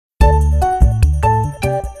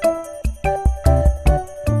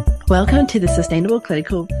Welcome to the Sustainable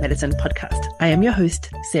Clinical Medicine Podcast. I am your host,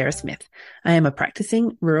 Sarah Smith. I am a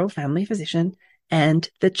practicing rural family physician and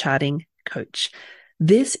the charting coach.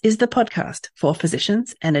 This is the podcast for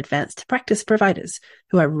physicians and advanced practice providers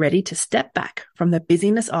who are ready to step back from the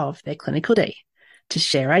busyness of their clinical day to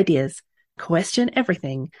share ideas, question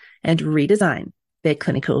everything, and redesign their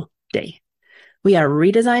clinical day. We are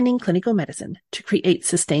redesigning clinical medicine to create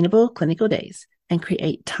sustainable clinical days and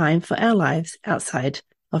create time for our lives outside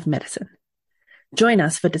of medicine. Join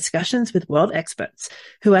us for discussions with world experts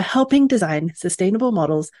who are helping design sustainable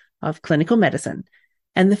models of clinical medicine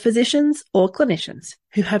and the physicians or clinicians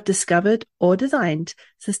who have discovered or designed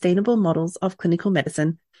sustainable models of clinical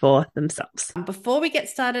medicine for themselves. Before we get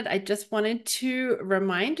started, I just wanted to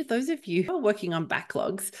remind those of you who are working on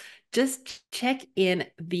backlogs, just check in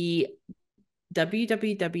the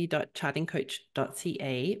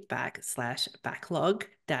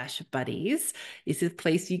www.chartingcoach.ca/backlog-buddies is a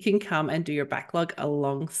place you can come and do your backlog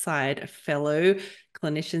alongside fellow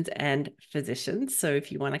clinicians and physicians. So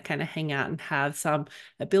if you want to kind of hang out and have some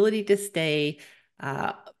ability to stay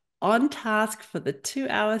on task for the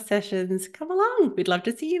 2-hour sessions, come along. We'd love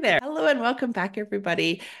to see you there. Hello and welcome back,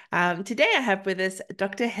 everybody. Today I have with us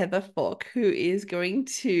Dr. Heather Falk, who is going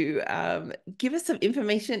to give us some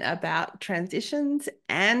information about transitions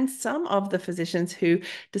and some of the physicians who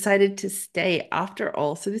decided to stay after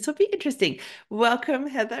all. So this will be interesting. Welcome,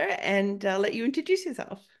 Heather, and I'll let you introduce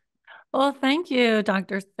yourself. Well, thank you,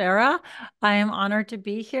 Dr. Sarah. I am honored to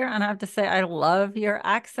be here, and I have to say, I love your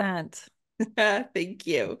accent. Thank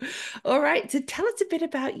you. All right, so tell us a bit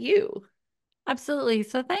about you. Absolutely.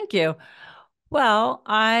 So thank you. Well,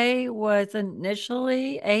 I was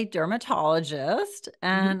initially a dermatologist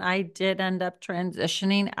and I did end up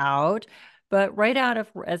transitioning out. But right out of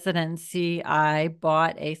residency, I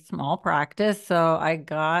bought a small practice. So I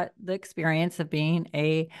got the experience of being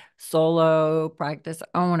a solo practice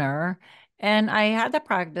owner. And I had the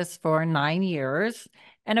practice for 9 years.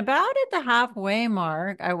 And about at the halfway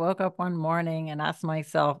mark, I woke up one morning and asked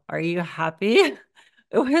myself, "Are you happy?" It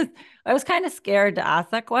was, I was kind of scared to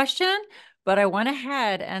ask that question, but I went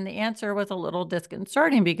ahead and the answer was a little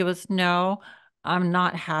disconcerting because no, I'm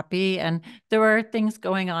not happy. And there were things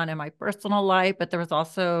going on in my personal life, but there was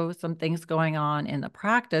also some things going on in the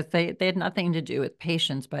practice. They had nothing to do with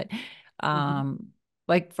patients, but um,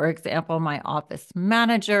 like for example, my office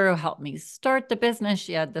manager who helped me start the business,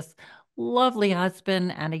 she had this lovely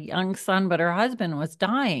husband and a young son, but her husband was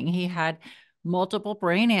dying. He had multiple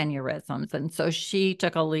brain aneurysms. And so she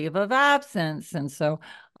took a leave of absence. And so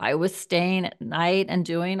I was staying at night and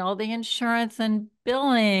doing all the insurance and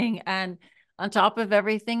billing and on top of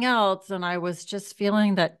everything else. And I was just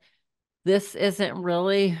feeling that this isn't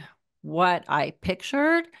really what I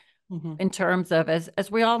pictured in terms of,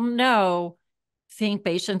 as we all know, seeing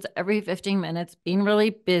patients every 15 minutes, being really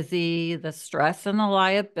busy, the stress and the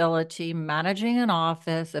liability, managing an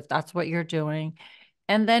office, if that's what you're doing.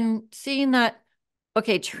 And then seeing that,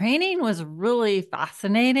 okay, training was really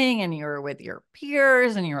fascinating and you're with your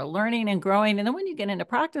peers and you're learning and growing. And then when you get into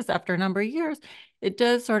practice after a number of years, it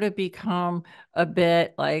does sort of become a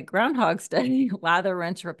bit like Groundhog's Day, lather,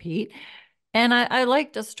 rinse, repeat. And I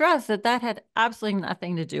like to stress that that had absolutely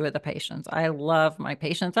nothing to do with the patients. I love my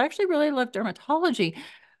patients. I actually really love dermatology,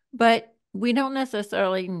 but we don't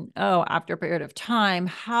necessarily know after a period of time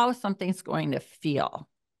how something's going to feel.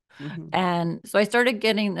 And so I started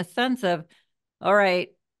getting the sense of, all right,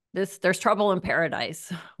 there's trouble in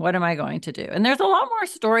paradise. What am I going to do? And there's a lot more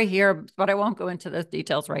story here, but I won't go into those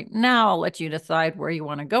details right now. I'll let you decide where you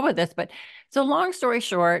want to go with this. But so long story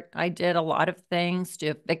short, I did a lot of things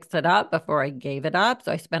to fix it up before I gave it up.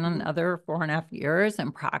 So I spent another 4.5 years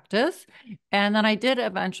in practice. And then I did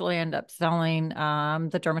eventually end up selling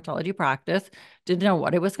the dermatology practice. Didn't know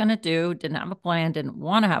what I was going to do, didn't have a plan, didn't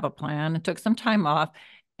want to have a plan, and took some time off.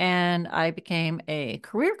 And I became a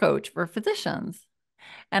career coach for physicians.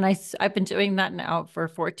 And I've been doing that now for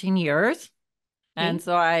 14 years. And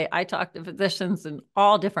so I talk to physicians in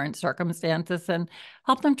all different circumstances and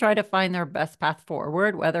help them try to find their best path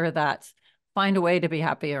forward, whether that's find a way to be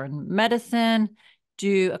happier in medicine,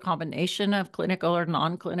 do a combination of clinical or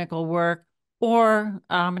non-clinical work, or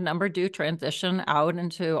a number do transition out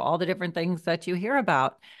into all the different things that you hear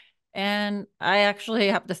about. And I actually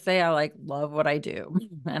have to say, I love what I do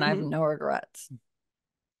and I have no regrets.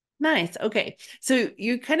 Nice. Okay. So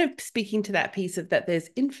you're kind of speaking to that piece of that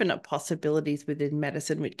there's infinite possibilities within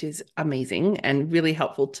medicine, which is amazing and really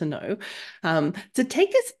helpful to know. So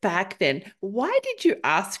take us back then. Why did you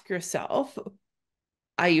ask yourself,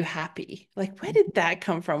 are you happy? Like, where did that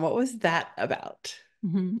come from? What was that about?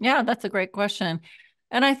 Yeah, that's a great question.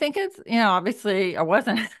 And I think it's, obviously I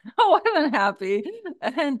wasn't I wasn't happy.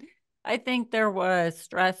 And I think there was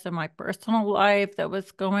stress in my personal life that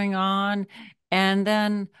was going on. And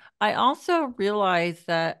then I also realized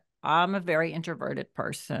that I'm a very introverted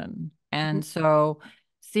person. Mhm, And so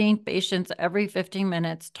seeing patients every 15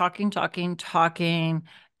 minutes, talking,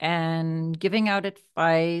 and giving out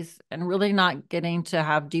advice and really not getting to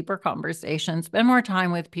have deeper conversations, spend more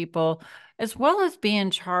time with people, as well as be in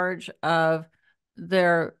charge of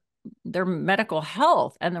their their medical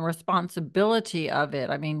health and the responsibility of it.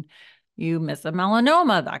 I mean, you miss a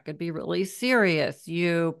melanoma, that could be really serious.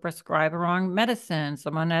 You prescribe a wrong medicine,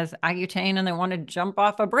 someone has Accutane and they want to jump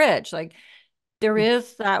off a bridge. Like there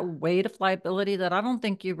is that weight of liability that I don't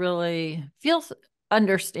think you really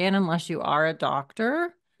understand unless you are a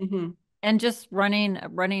doctor mhm, and just running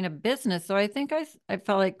a business. So I think I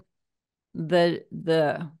felt like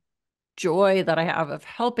the joy that I have of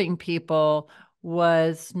helping people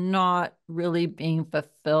was not really being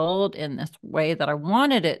fulfilled in this way that I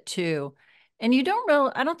wanted it to. And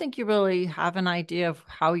I don't think you really have an idea of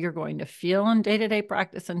how you're going to feel in day to day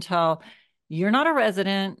practice until you're not a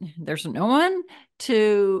resident. There's no one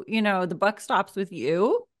the buck stops with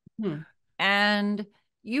you. mhm, And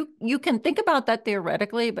you can think about that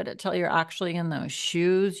theoretically, but until you're actually in those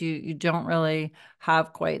shoes, you don't really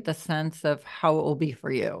have quite the sense of how it will be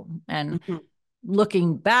for you. And mhm,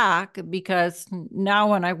 looking back, because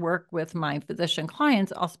now when I work with my physician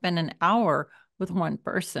clients, I'll spend an hour with one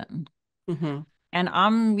person. mhm, And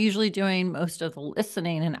I'm usually doing most of the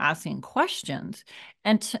listening and asking questions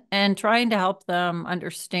and trying to help them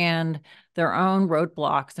understand their own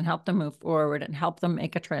roadblocks and help them move forward and help them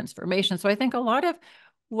make a transformation. So I think a lot of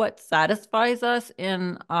what satisfies us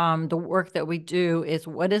in the work that we do is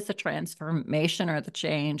what is the transformation or the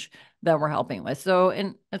change that we're helping with. So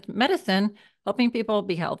in medicine, helping people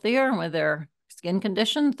be healthier and with their skin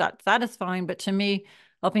conditions, that's satisfying. But to me,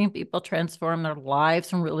 helping people transform their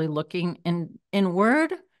lives and really looking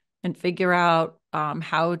inward and figure out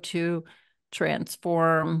how to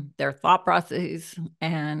transform their thought processes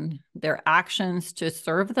and their actions to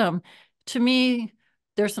serve them. To me,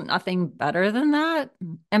 there's nothing better than that.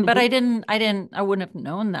 And but mhm, I wouldn't have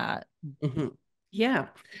known that. mhm. Yeah.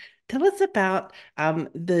 Tell us about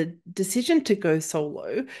the decision to go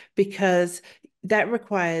solo because that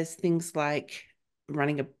requires things like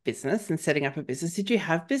running a business and setting up a business. Did you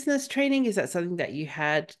have business training? Is that something that you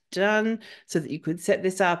had done so that you could set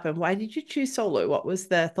this up? And why did you choose solo? What was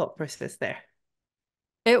the thought process there?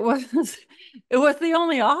 It was it was the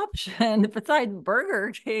only option besides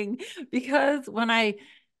Burger King because when I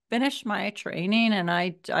finished my training and I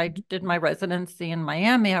did my residency in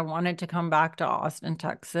Miami, I wanted to come back to Austin,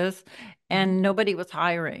 Texas, Mhm, and nobody was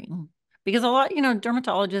hiring. Because a lot,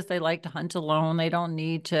 dermatologists, they like to hunt alone. They don't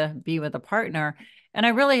need to be with a partner. And I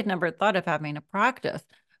really had never thought of having a practice,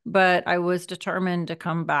 but I was determined to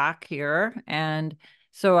come back here and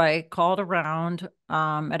so I called around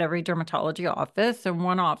at every dermatology office, and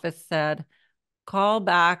one office said, call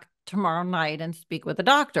back tomorrow night and speak with a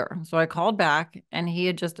doctor. So I called back, and he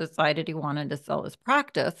had just decided he wanted to sell his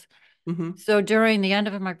practice. mhm. So during the end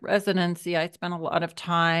of my residency, I spent a lot of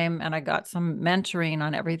time and I got some mentoring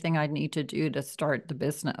on everything I need to do to start the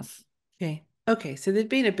business. Okay. Okay. So there'd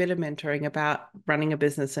been a bit of mentoring about running a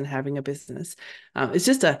business and having a business.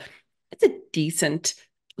 It's a decent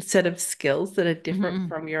set of skills that are different Mhm.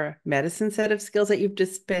 from your medicine set of skills that you've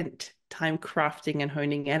just spent time crafting and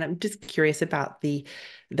honing in. I'm just curious about the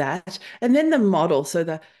that. And then the model. So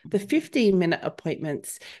the 15-minute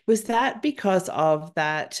appointments, was that because of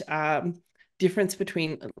that difference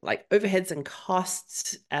between like overheads and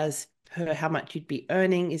costs as per how much you'd be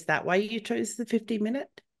earning? Is that why you chose the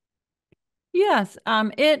 50-minute? Yes,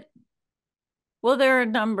 well, there are a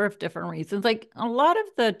number of different reasons. Like a lot of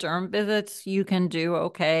the derm visits you can do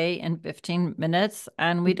okay in 15 minutes,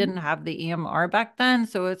 and we Mhm, didn't have the EMR back then,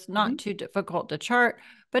 so it's not mhm, too difficult to chart,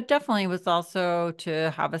 but definitely was also to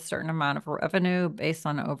have a certain amount of revenue based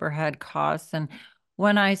on overhead costs. And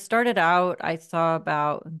when I started out, I saw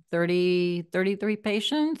about 33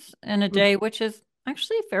 patients in a day, mhm, which is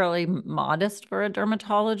actually fairly modest for a mhm,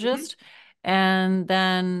 dermatologist. And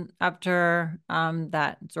then after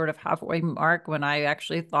that sort of halfway mark, when I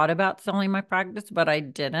actually thought about selling my practice, but I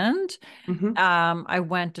didn't, mhm. I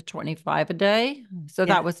went to 25 a day. So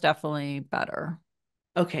Yeah. that was definitely better.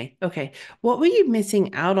 Okay. Okay. What were you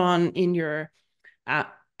missing out on in your uh,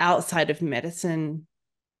 outside of medicine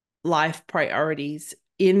life priorities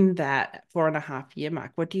in that 4.5 year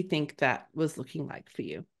mark? What do you think that was looking like for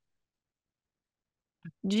you?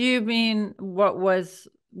 Do you mean what was?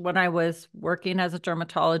 when I was working as a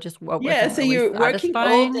dermatologist, what Yeah, wasn't so really you're working all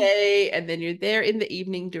satisfying. day and then you're there in the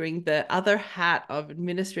evening doing the other hat of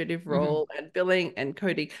administrative Mhm. role and billing and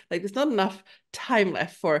coding. Like there's not enough time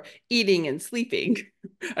left for eating and sleeping,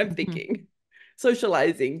 I'm Mhm. thinking.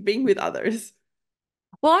 Socializing, being with others.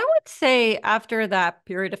 Well, I would say after that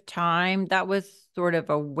period of time, that was sort of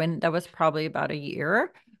a win. That was probably about a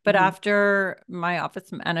year. But Hmm. after my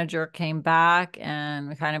office manager came back and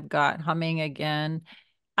we kind of got humming again,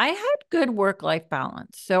 I had good work-life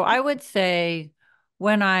balance. So I would say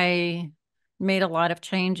when I made a lot of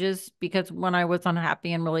changes, because when I was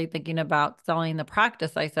unhappy and really thinking about selling the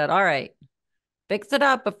practice, I said, all right, fix it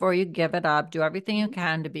up before you give it up. Do everything you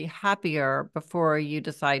can to be happier before you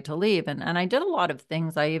decide to leave. And I did a lot of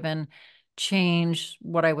things. I even changed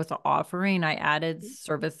what I was offering. I added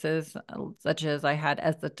services such as I had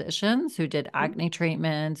estheticians who did acne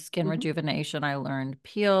treatment, skin Hmm. rejuvenation. I learned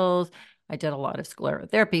peels. I did a lot of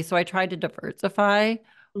sclerotherapy. So I tried to diversify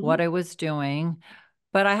Hmm. what I was doing.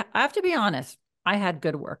 But I have to be honest, I had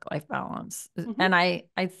good work-life balance. Hmm. And I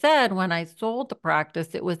said when I sold the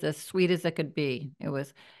practice, it was as sweet as it could be. It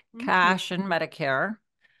was Hmm. cash and Medicare.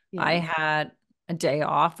 I Yeah. had a day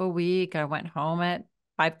off a week. I went home at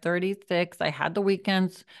 5:36. I had the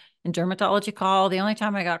weekends in dermatology call. The only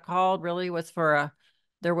time I got called really was for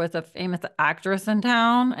there was a famous actress in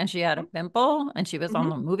town and she had a pimple and she was on Hmm.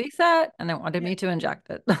 the movie set and they wanted Yeah. me to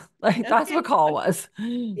inject it. Like that's Okay. what call was.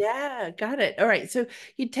 Yeah, got it. All right. So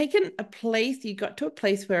you'd taken a place, you got to a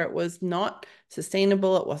place where it was not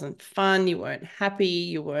sustainable, it wasn't fun, you weren't happy,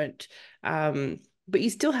 you weren't, um, but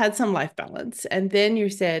you still had some life balance. And then you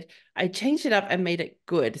said, I changed it up and made it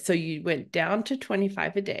good. So you went down to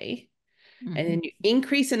 25 a day, and Mhm. then you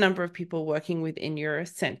increase the number of people working within your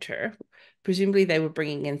center. Presumably they were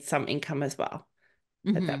bringing in some income as well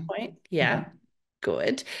at that Mhm. point. Yeah. Yeah,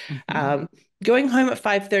 good. Mhm. Um, going home at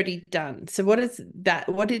 5:30 done. So what is that?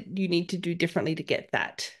 What did you need to do differently to get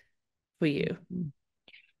that for you? Mhm.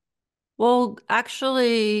 Well,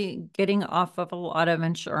 actually, getting off of a lot of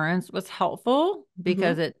insurance was helpful Mm-hmm.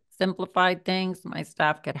 because it simplified things. My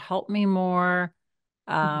staff could help me more.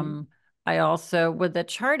 Mm-hmm. Um, I also, with the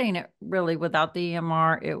charting, it really, without the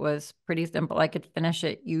EMR, it was pretty simple. I could finish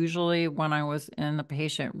it usually when I was in the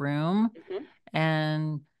patient room. Mm-hmm.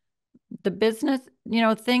 And the business,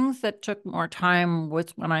 things that took more time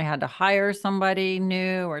was when I had to hire somebody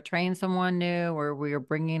new or train someone new, or we were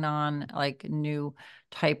bringing on like new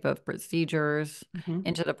type of procedures Mm-hmm.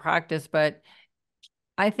 into the practice. But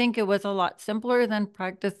I think it was a lot simpler than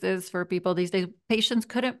practices for people these days. Patients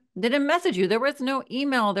didn't message you. There was no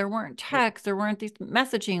email, there weren't texts, there weren't these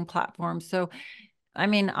messaging platforms. So, I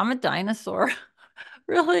mean, I'm a dinosaur,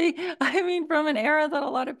 really. I mean, from an era that a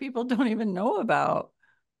lot of people don't even know about.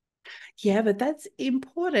 Yeah, but that's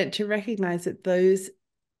important to recognize that those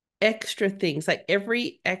extra things, like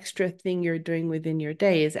every extra thing you're doing within your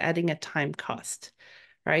day, is adding a time cost.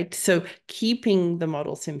 Right. So keeping the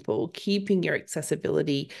model simple, keeping your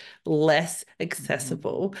accessibility less Mhm.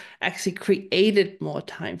 accessible actually created more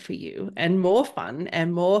time for you and more fun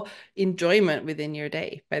and more enjoyment within your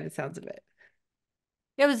day by the sounds of it.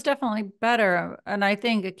 It was definitely better. And I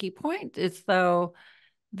think a key point is, though,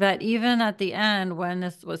 that even at the end, when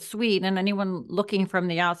this was sweet, and anyone looking from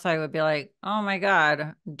the outside would be like, oh my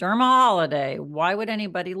God, derma holiday. Why would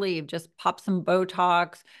anybody leave? Just pop some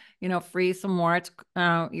Botox, freeze some more.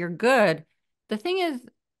 You're good. The thing is,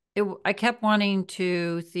 I kept wanting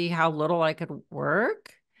to see how little I could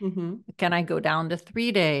work. Mm-hmm. Can I go down to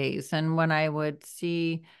 3 days? And when I would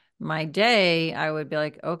see my day, I would be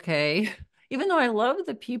like, okay, even though I love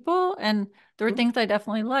the people and there were things I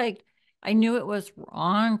definitely liked, I knew it was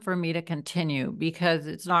wrong for me to continue because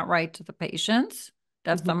it's not right to the patients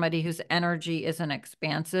to have Mm-hmm. somebody whose energy isn't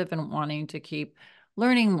expansive and wanting to keep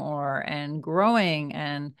learning more and growing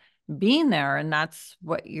and being there. And that's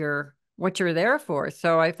what you're there for.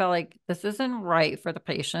 So I felt like this isn't right for the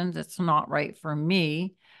patients. It's not right for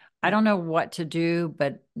me. I Yeah. don't know what to do,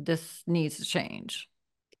 but this needs to change.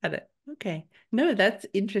 Got it. Okay. No, that's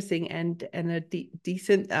interesting and a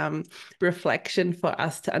decent reflection for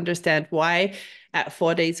us to understand why at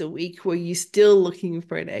 4 days a week were you still looking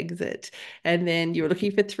for an exit, and then you were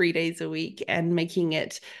looking for 3 days a week and making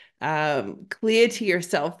it clear to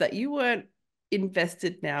yourself that you weren't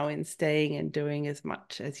invested now in staying and doing as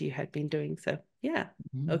much as you had been doing. So yeah.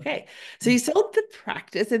 Mhm. Okay. So you sold the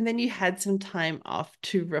practice and then you had some time off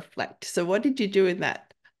to reflect. So what did you do in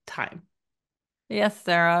that time? Yes,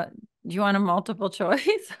 Sarah. Do you want a multiple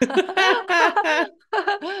choice?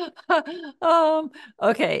 Um,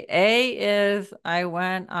 okay. A is I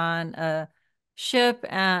went on a ship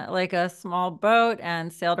and like a small boat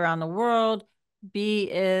and sailed around the world. B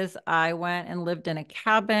is I went and lived in a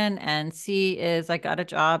cabin, and C is I got a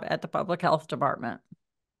job at the public health department.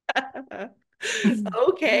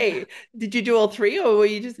 Okay. Did you do all three or were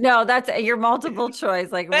you just No, that's your multiple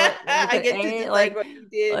choice. Like what was I it? get to A decide what you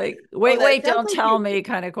did. Oh, wait, that wait, sounds don't like tell you me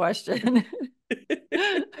kind of question.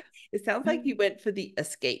 it sounds like you went for the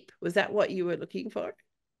escape. Was that what you were looking for?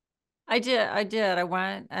 I did. I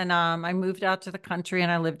went and I moved out to the country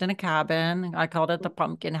and I lived in a cabin. I called it the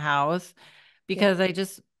pumpkin house Yeah.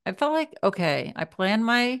 because I felt like okay, I planned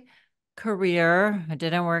my career. It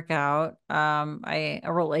didn't work out. A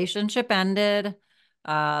relationship ended.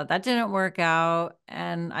 That didn't work out.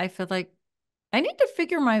 And I feel like I need to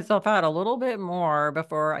figure myself out a little bit more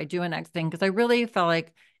before I do a next thing because I really felt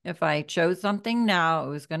like if I chose something now, it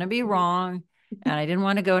was going to be Mhm. wrong. And I didn't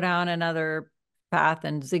want to go down another path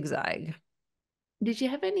and zigzag. Did you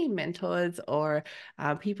have any mentors or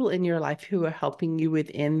people in your life who were helping you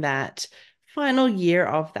within that final year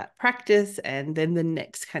of that practice and then the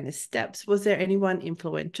next kind of steps? Was there anyone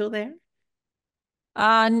influential there?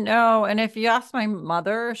 No. And if you ask my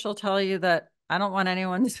mother, she'll tell you that I don't want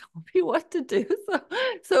anyone to tell me what to do.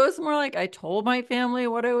 So it's more like I told my family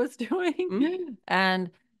what I was doing. Mm,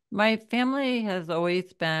 And my family has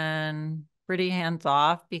always been pretty hands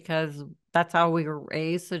off because that's how we were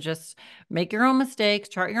raised. So just make your own mistakes,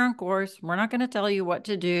 chart your own course. We're not going to tell you what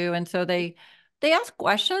to do. And so they ask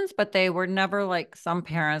questions, but they were never like some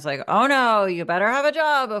parents like, oh no, you better have a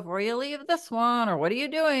job before you leave this one, or what are you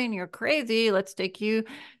doing? You're crazy. Let's take you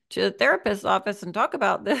to the therapist's office and talk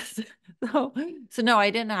about this. So, so no,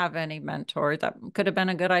 I didn't have any mentors. That could have been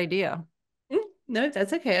a good idea. mm, no,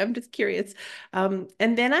 that's okay. I'm just curious. And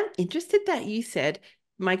then I'm interested that you said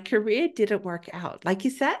my career didn't work out. Like,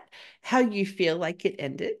 is that how you feel like it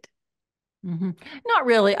ended? Not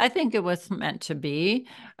really. I think it was meant to be.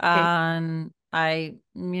 Okay.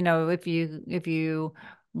 If you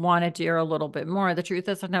wanted to hear a little bit more, the truth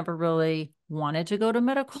is I never really wanted to go to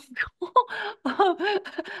medical school. Um,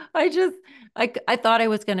 I just I thought I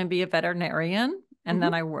was going to be a veterinarian, and then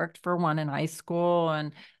Hmm. I worked for one in high school,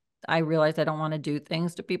 and I realized I don't want to do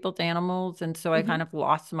things to people's animals. And so I kind Hmm. of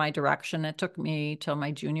lost my direction. It took me till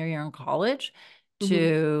my junior year in college Hmm.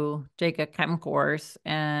 to take a chem course,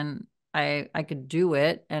 and I could do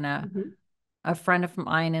it. And Hmm. a friend of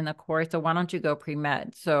mine in the course said, why don't you go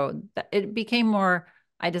pre-med? So it became more,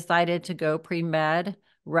 I decided to go pre-med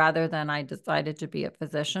rather than I decided to be a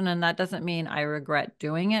physician. And that doesn't mean I regret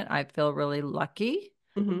doing it. I feel Hmm. really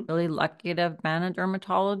lucky to have been a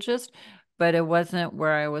dermatologist, but it wasn't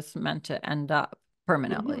where I was meant to end up Hmm.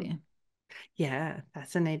 permanently. Yeah,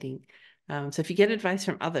 fascinating. So if you get advice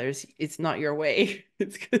from others, it's not your way.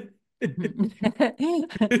 It's good.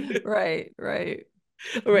 Mhm. Right, right.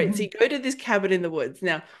 All right, so Mhm. you go to this cabin in the woods.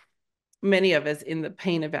 Now, many of us in the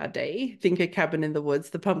pain of our day think a cabin in the woods,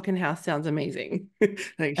 the pumpkin house sounds amazing.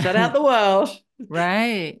 Like shut out the world,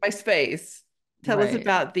 Right, my space. Tell us right.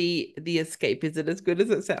 about the escape. Is it as good as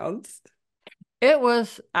it sounds? It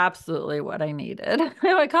was absolutely what I needed.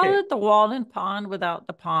 I call Okay. it the Walden Pond without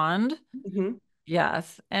the pond. Hmm.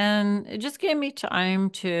 Yes. And it just gave me time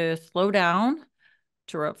to slow down,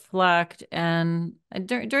 to reflect. And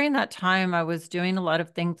during that time, I was doing a lot of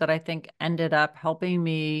things that I think ended up helping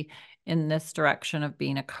me in this direction of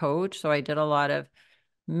being a coach. So I did a lot of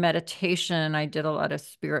meditation, I did a lot of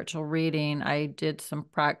spiritual reading, I did some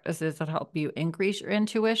practices that help you increase your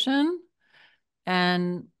intuition.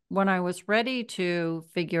 And when I was ready to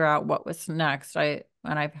figure out what was next, I've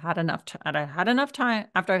had enough and I had enough time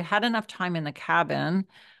after I had enough time in the cabin,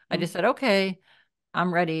 I just said, okay,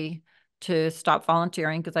 I'm ready to stop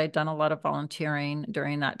volunteering because I'd done a lot of volunteering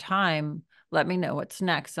during that time. Let me know what's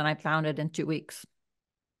next. And I found it in 2 weeks.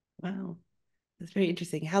 Wow, that's very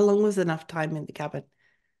interesting. How long was enough time in the cabin?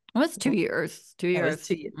 It was 2 years, two That was years.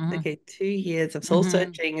 2 years. Hmm. Okay, 2 years of soul Hmm.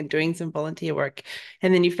 searching and doing some volunteer work.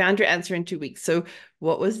 And then you found your answer in 2 weeks. So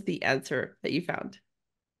what was the answer that you found?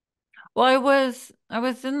 Well, I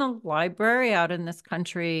was in the library out in this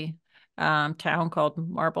country town called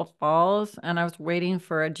Marble Falls, and I was waiting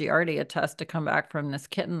for a Giardia test to come back from this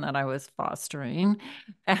kitten that I was fostering.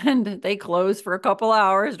 And they closed for a couple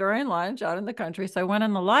hours during lunch out in the country. So I went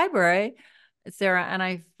in the library, Sarah, and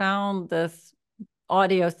I found this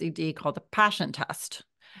audio CD called the Passion Test.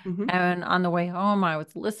 Hmm. And on the way home, I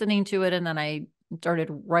was listening to it, and then I started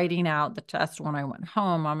writing out the test when I went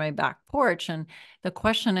home on my back porch. And the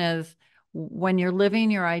question is, when you're living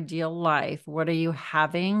your ideal life, what are you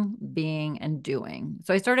having, being, and doing?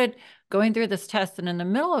 So I started going through this test, and in the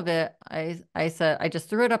middle of it, I said, I just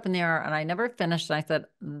threw it up in the air and I never finished. And I said,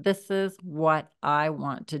 this is what I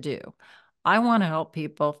want to do. I want to help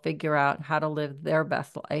people figure out how to live their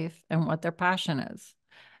best life and what their passion is.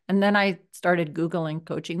 And then I started Googling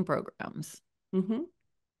coaching programs. Mm-hmm.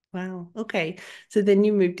 Wow. Okay. So then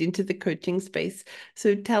you moved into the coaching space.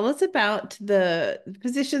 So tell us about the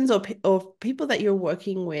positions or people that you're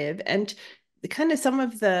working with and kind of some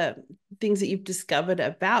of the things that you've discovered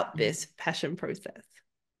about this passion process.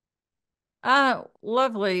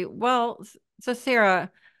 Lovely. Well, so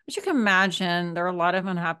Sarah, as you can imagine, there are a lot of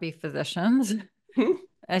unhappy physicians,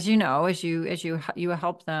 as you know, as you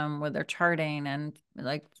help them with their charting and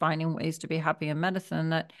like finding ways to be happy in medicine,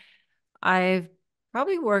 that I've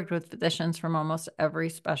probably worked with physicians from almost every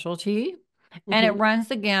specialty, and it Mm-hmm. runs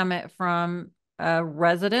the gamut from a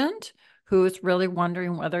resident who's really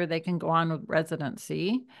wondering whether they can go on with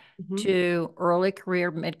residency Mm-hmm. to early career,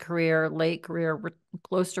 mid career, late career,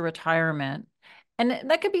 close to retirement. And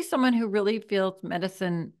that could be someone who really feels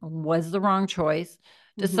medicine was the wrong choice,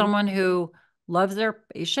 to Mm-hmm. someone who loves their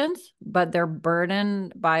patients, but they're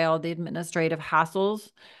burdened by all the administrative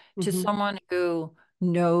hassles, to Mm-hmm. someone who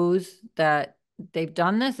knows that they've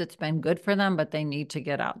done this, it's been good for them, but they need to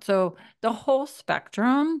get out. So the whole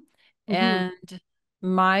spectrum. Mm-hmm. And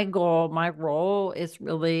my goal, my role is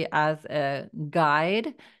really as a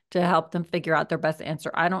guide to help them figure out their best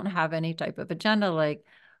answer. I don't have any type of agenda like,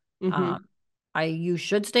 um, Mm-hmm. you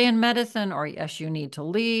should stay in medicine, or yes, you need to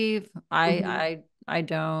leave. Mm-hmm. I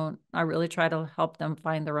don't. I really try to help them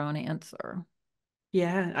find their own answer.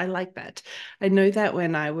 Yeah, I like that. I know that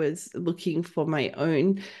when I was looking for my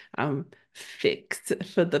own fix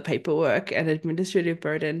for the paperwork and administrative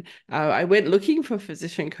burden, I went looking for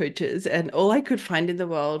physician coaches, and all I could find in the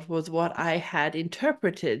world was what I had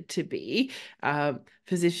interpreted to be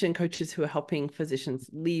physician coaches who are helping physicians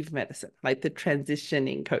leave medicine, like the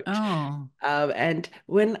transitioning coach. Oh. And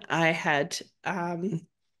when I had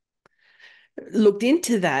looked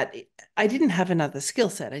into that, I didn't have another skill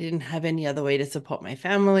set. I didn't have any other way to support my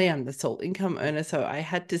family. I'm the sole income earner, so I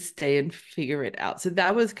had to stay and figure it out. So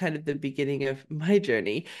that was kind of the beginning of my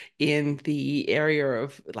journey in the area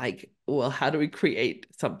of like, well, how do we create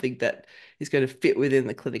something that is going to fit within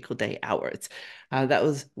the clinical day hours? That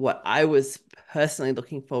was what I was personally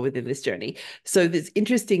looking for within this journey. So it's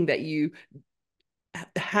interesting that you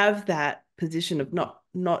have that position of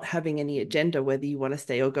not having any agenda, whether you want to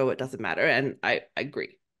stay or go, it doesn't matter. And I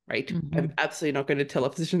agree, right? I'm Mhm. absolutely not going to tell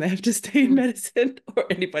a physician they have to stay in medicine or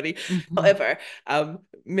anybody. Mhm. However,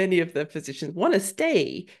 many of the physicians want to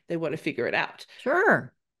stay, they want to figure it out.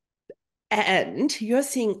 Sure. And you're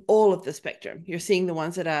seeing all of the spectrum. You're seeing the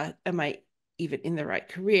ones that are, am I even in the right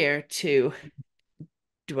career to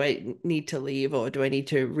do I need to leave or do I need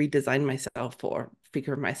to redesign myself or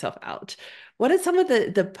figure myself out? What are some of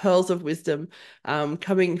the pearls of wisdom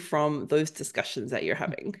coming from those discussions that you're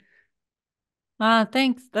having?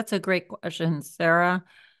 Thanks. That's a great question, Sarah.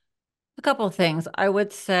 A couple of things. I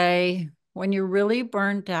would say when you're really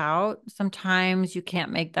burnt out, sometimes you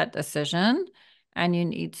can't make that decision and you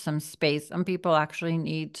need some space. Some people actually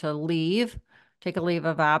need to leave, take a leave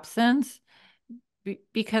of absence,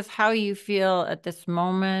 because how you feel at this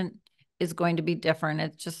moment is going to be different.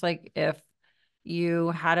 It's just like if you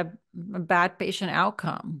had a bad patient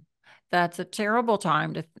outcome. That's a terrible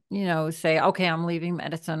time to, say, okay, I'm leaving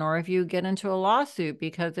medicine. Or if you get into a lawsuit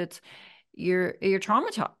because you're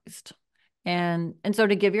traumatized. And so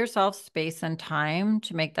to give yourself space and time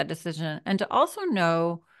to make that decision, and to also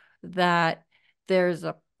know that there's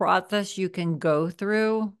a process you can go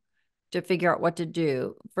through to figure out what to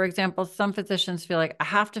do. For example, some physicians feel like I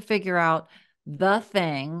have to figure out the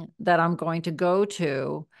thing that I'm going to go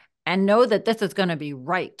to and know that this is going to be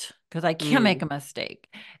right because I can't make Mm, a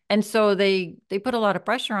mistake. And so they put a lot of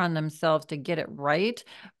pressure on themselves to get it right.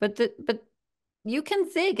 But you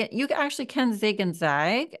can zig. You actually can zig and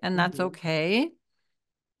zag, and that's mhm, okay.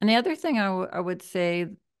 And the other thing I would say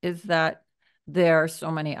is that there are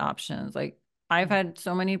so many options. Like I've had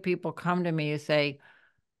so many people come to me and say,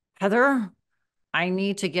 Heather, I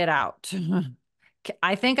need to get out.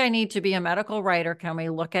 I think I need to be a medical writer. Can we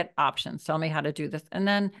look at options? Tell me how to do this. And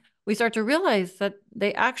then we start to realize that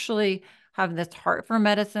they actually have this heart for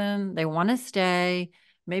medicine. They want to stay.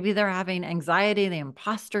 Maybe they're having anxiety, the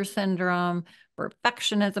imposter syndrome,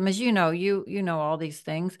 perfectionism, as you know all these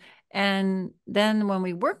things. And then when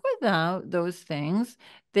we work with those things,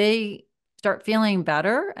 they start feeling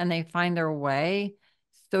better and they find their way.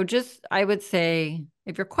 So just I would say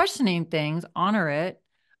if you're questioning things, honor it,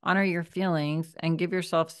 honor your feelings, and give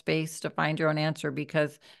yourself space to find your own answer,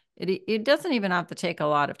 because it doesn't even have to take a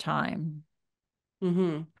lot of time.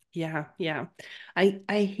 mhm. Yeah, yeah.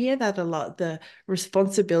 I hear that a lot. The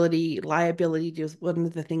responsibility, liability was one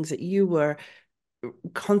of the things that you were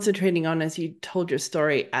concentrating on, as you told your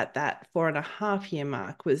story at that 4.5 year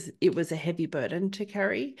mark, was it was a heavy burden to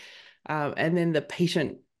carry. And then the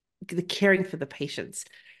caring for the patients.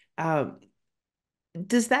 Um,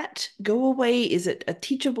 does that go away? Is it a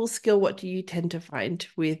teachable skill? What do you tend to find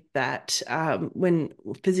with that when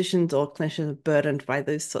physicians or clinicians are burdened by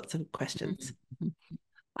those sorts of questions?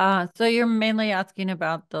 Mhm. So you're mainly asking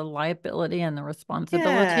about the liability and the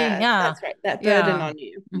responsibility. Yeah, Yeah. that's right. That burden Yeah. on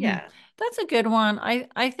you. hmm Yeah. That's a good one.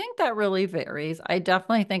 I think that really varies. I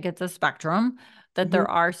definitely think it's a spectrum that Hmm. there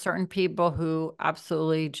are certain people who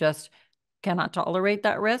absolutely just cannot tolerate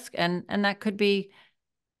that risk. And that could be,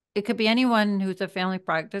 it could be anyone who's a family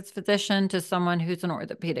practice physician to someone who's an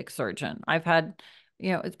orthopedic surgeon. I've had,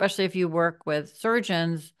 especially if you work with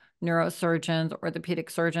surgeons, neurosurgeons, orthopedic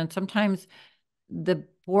surgeons, sometimes the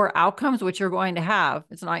poor outcomes, which you're going to have,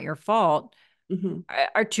 it's not your fault, Hmm.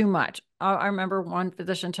 are too much. I remember one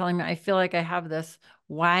physician telling me, I feel like I have this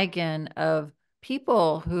wagon of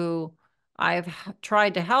people who I've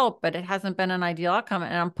tried to help, but it hasn't been an ideal outcome.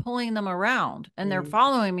 And I'm pulling them around and they're Mm.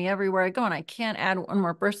 following me everywhere I go. And I can't add one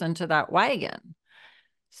more person to that wagon.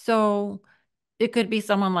 So it could be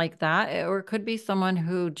someone like that, or it could be someone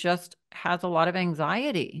who just has a lot of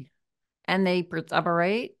anxiety and they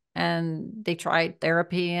perseverate and they try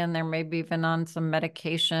therapy and they're maybe even on some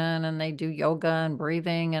medication and they do yoga and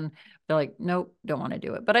breathing and they're like, nope, don't want to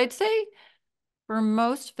do it. But I'd say for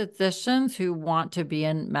most physicians who want to be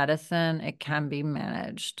in medicine, it can be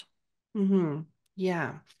managed. Hmm.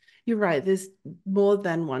 Yeah, you're right. There's more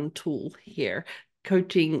than one tool here.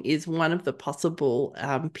 Coaching is one of the possible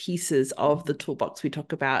pieces of the toolbox. We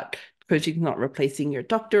talk about coaching not replacing your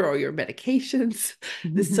doctor or your medications.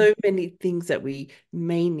 There's Mhm. so many things that we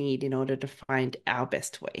may need in order to find our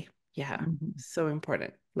best way. Yeah, Mhm. so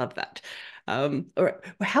important. Love that. All right.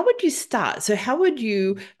 Well, how would you start? So, how would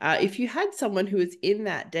you, if you had someone who was in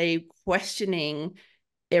that day questioning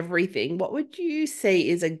everything, what would you say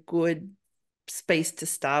is a good space to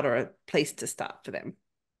start or a place to start for them?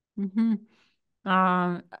 Mhm.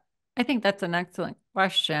 Um, I think that's an excellent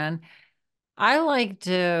question. I like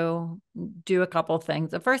to do a couple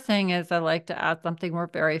things. The first thing is I like to add something we're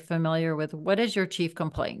very familiar with. What is your chief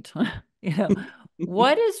complaint? You know,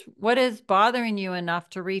 what is bothering you enough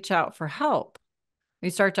to reach out for help?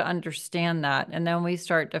 We start to understand that, and then we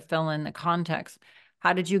start to fill in the context.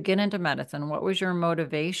 How did you get into medicine? What was your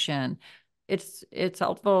motivation? It's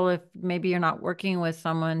helpful if maybe you're not working with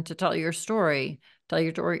someone to tell your story. Tell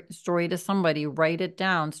your story to somebody, write it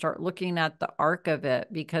down, start looking at the arc of it,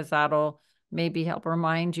 because that'll maybe help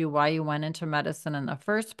remind you why you went into medicine in the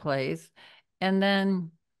first place. And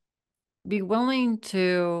then be willing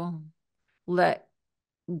to let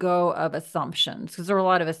go of assumptions, because there are a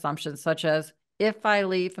lot of assumptions, such as if I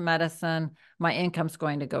leave medicine, my income's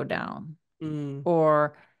going to go down, Mm,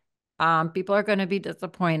 or people are going to be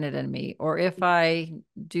disappointed in me, or if I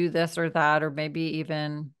do this or that, or maybe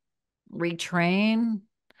even retrain,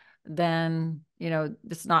 then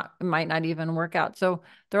this not it might not even work out. So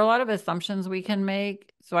there are a lot of assumptions we can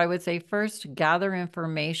make. So I would say first gather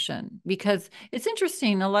information, because it's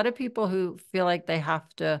interesting, a lot of people who feel like they have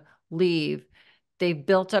to leave, they've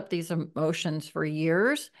built up these emotions for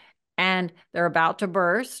years and they're about to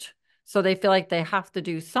burst, so they feel like they have to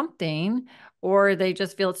do something, or they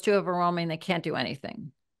just feel it's too overwhelming, they can't do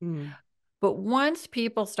anything. mm, But once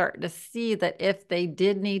people start to see that if they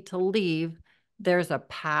did need to leave, there's a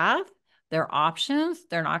path, there are options.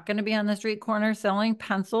 They're not going to be on the street corner selling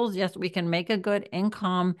pencils. Yes, we can make a good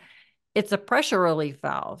income. It's a pressure relief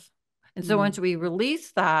valve. And so mm. once we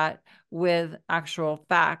release that with actual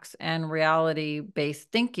facts and reality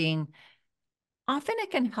based thinking, often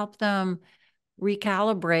it can help them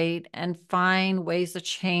recalibrate and find ways to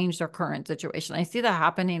change their current situation. I see that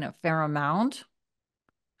happening a fair amount.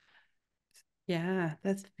 Yeah,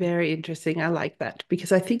 that's very interesting. I like that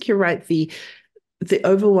because I think you're right. The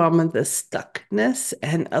overwhelm and the stuckness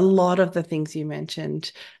and a lot of the things you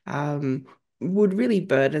mentioned would really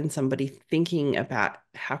burden somebody thinking about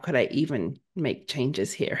how could I even make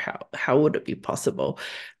changes here? How would it be possible?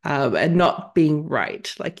 And not being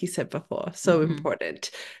right, like you said before, so Mhm.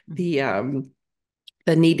 important.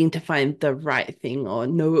 The needing to find the right thing or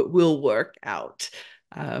know it will work out.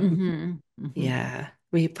 Um, Mhm. Mhm. yeah,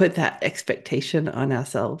 we put that expectation on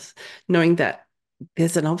ourselves, knowing that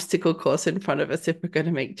there's an obstacle course in front of us if we're going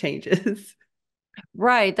to make changes.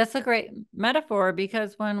 Right. That's a great metaphor,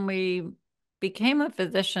 because when we became a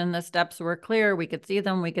physician, the steps were clear. We could see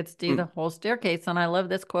them, we could see the Mm, whole staircase. And I love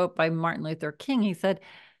this quote by Martin Luther King. He said,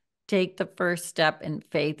 take the first step in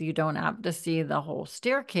faith. You don't have to see the whole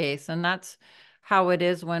staircase. And that's how it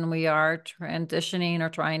is when we are transitioning or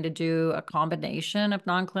trying to do a combination of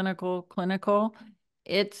non-clinical, clinical.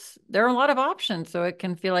 There are a lot of options, so it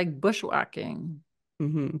can feel like bushwhacking.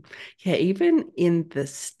 Mm-hmm. Yeah, even in the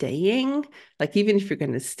staying, like even if you're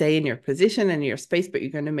going to stay in your position and your space, but you're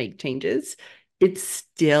going to make changes, it's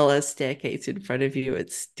still a staircase in front of you.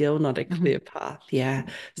 It's still not a Mhm. clear path. Yeah,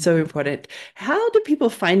 so Mhm. important. How do people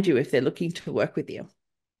find you if they're looking to work with you?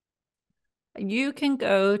 You can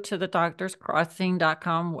go to the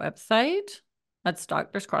doctorscrossing.com website. That's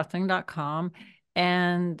doctorscrossing.com.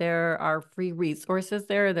 And there are free resources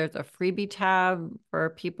there. There's a freebie tab for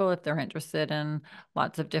people if they're interested in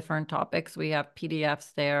lots of different topics. We have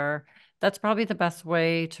PDFs there. That's probably the best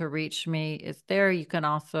way to reach me is there. You can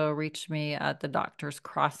also reach me at the Doctors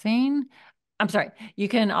Crossing. I'm sorry. You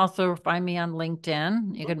can also find me on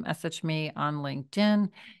LinkedIn. You can message me on LinkedIn.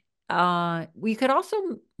 We could also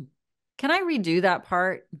can I redo that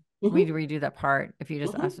part? We Mm-hmm. redo that part if you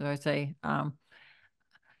just Mm-hmm. ask, so I say,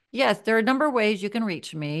 yes, there are a number of ways you can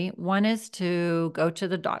reach me. One is to go to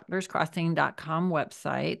the doctorscrossing.com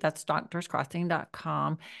website. That's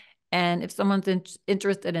doctorscrossing.com. And if someone's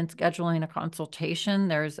interested in scheduling a consultation,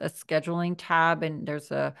 there's a scheduling tab and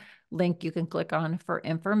there's a link you can click on for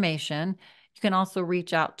information. You can also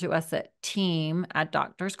reach out to us at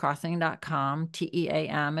team@doctorscrossing.com,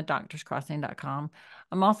 TEAM at doctorscrossing.com.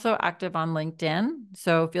 I'm also active on LinkedIn,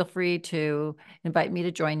 so feel free to invite me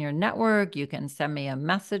to join your network. You can send me a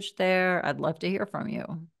message there. I'd love to hear from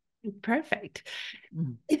you. Perfect.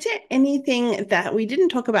 Mm. Is there anything that we didn't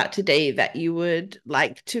talk about today that you would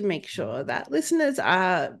like to make sure that listeners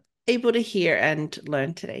are able to hear and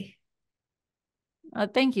learn today?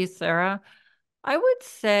 Thank you, Sarah. I would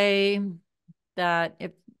say that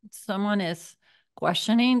if someone is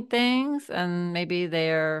questioning things and maybe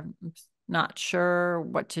they're not sure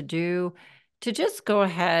what to do, to just go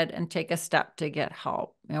ahead and take a step to get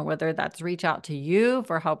help. Whether that's reach out to you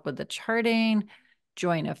for help with the charting,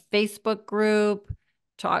 join a Facebook group,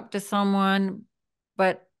 talk to someone,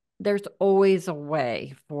 but there's always a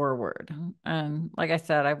way forward. And like I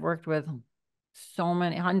said, I've worked with so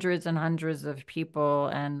many hundreds and hundreds of people,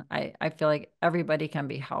 and I feel like everybody can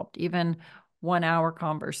be helped. Even 1 hour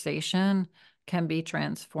conversation can be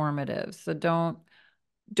transformative. So don't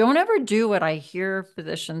ever do what I hear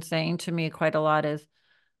physicians saying to me quite a lot is,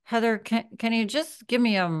 Heather, can you just give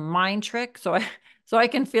me a mind trick so I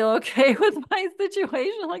can feel okay with my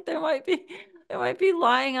situation? Like they might be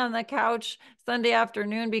lying on the couch Sunday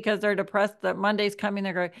afternoon because they're depressed that Monday's coming.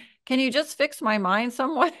 They're going, can you just fix my mind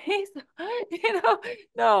some way?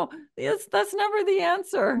 No, that's never the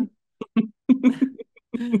answer.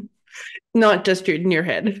 Not just in your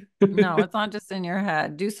head. No, it's not just in your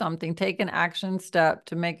head. Do something, take an action step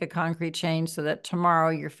to make a concrete change so that tomorrow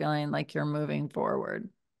you're feeling like you're moving forward.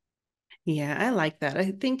 Yeah, I like that.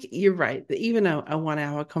 I think you're right. That even a 1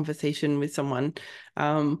 hour conversation with someone,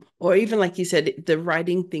 or even like you said, the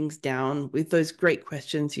writing things down with those great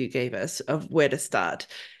questions you gave us of where to start.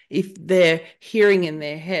 If they're hearing in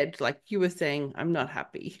their head, like you were saying, I'm not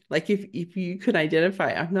happy. Like if you could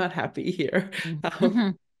identify, I'm not happy here.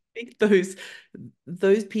 Mm-hmm. I think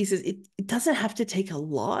those pieces, it doesn't have to take a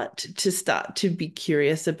lot to start to be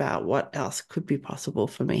curious about what else could be possible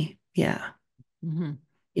for me. Yeah. Mm-hmm.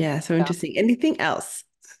 Yeah, so Yeah. interesting. Anything else?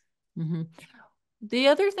 Mm-hmm. The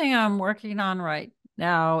other thing I'm working on right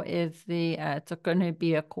now is it's going to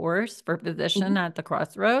be a course for physician Mhm, at the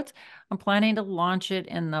Crossroads. I'm planning to launch it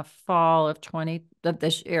in the fall of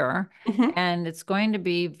this year, mhm, and it's going to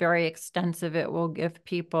be very extensive. It will give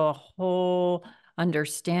people a whole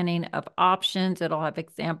understanding of options. It'll have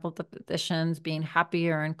examples of physicians being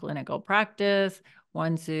happier in clinical practice,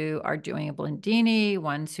 ones who are doing a Blindini,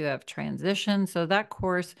 ones who have transitioned. So that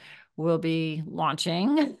course will be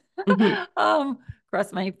launching. mhm. um,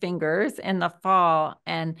 cross my fingers in the fall.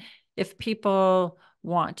 And if people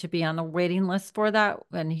want to be on the waiting list for that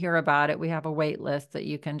and hear about it, we have a wait list that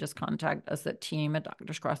you can just contact us at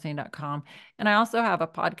team@doctorscrossing.com. And I also have a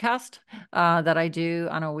podcast that I do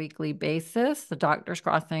on a weekly basis, the Doctors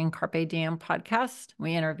Crossing Carpe Diem podcast.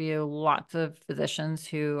 We interview lots of physicians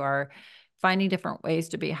who are finding different ways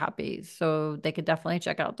to be happy. So they could definitely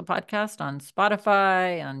check out the podcast on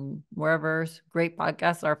Spotify, on wherever great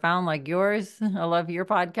podcasts are found, like yours. I love your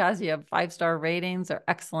podcast. You have 5-star ratings, they're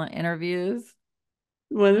excellent interviews.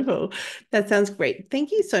 Wonderful. That sounds great.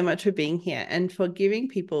 Thank you so much for being here and for giving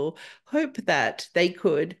people hope that they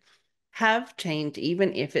could have change,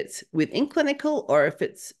 even if it's within clinical or if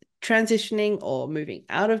it's transitioning or moving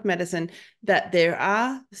out of medicine, that there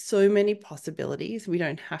are so many possibilities. We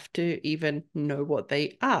don't have to even know what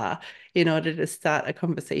they are in order to start a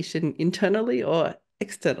conversation internally or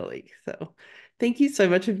externally. So thank you so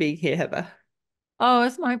much for being here, Heather. Oh,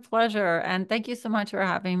 it's my pleasure. And thank you so much for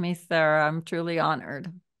having me, Sarah. I'm truly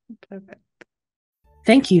honored. Perfect.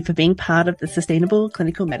 Thank you for being part of the Sustainable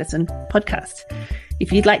Clinical Medicine podcast.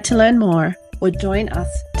 If you'd like to learn more or join us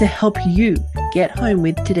to help you get home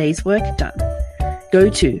with today's work done, go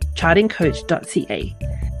to chartingcoach.ca.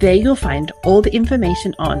 There you'll find all the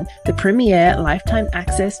information on the premier Lifetime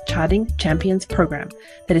Access Charting Champions program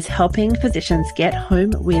that is helping physicians get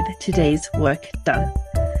home with today's work done,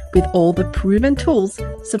 with all the proven tools,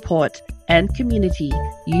 support, and community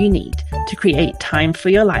you need to create time for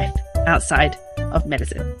your life outside of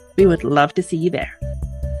medicine. We would love to see you there.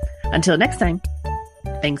 Until next time,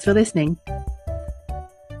 thanks for listening.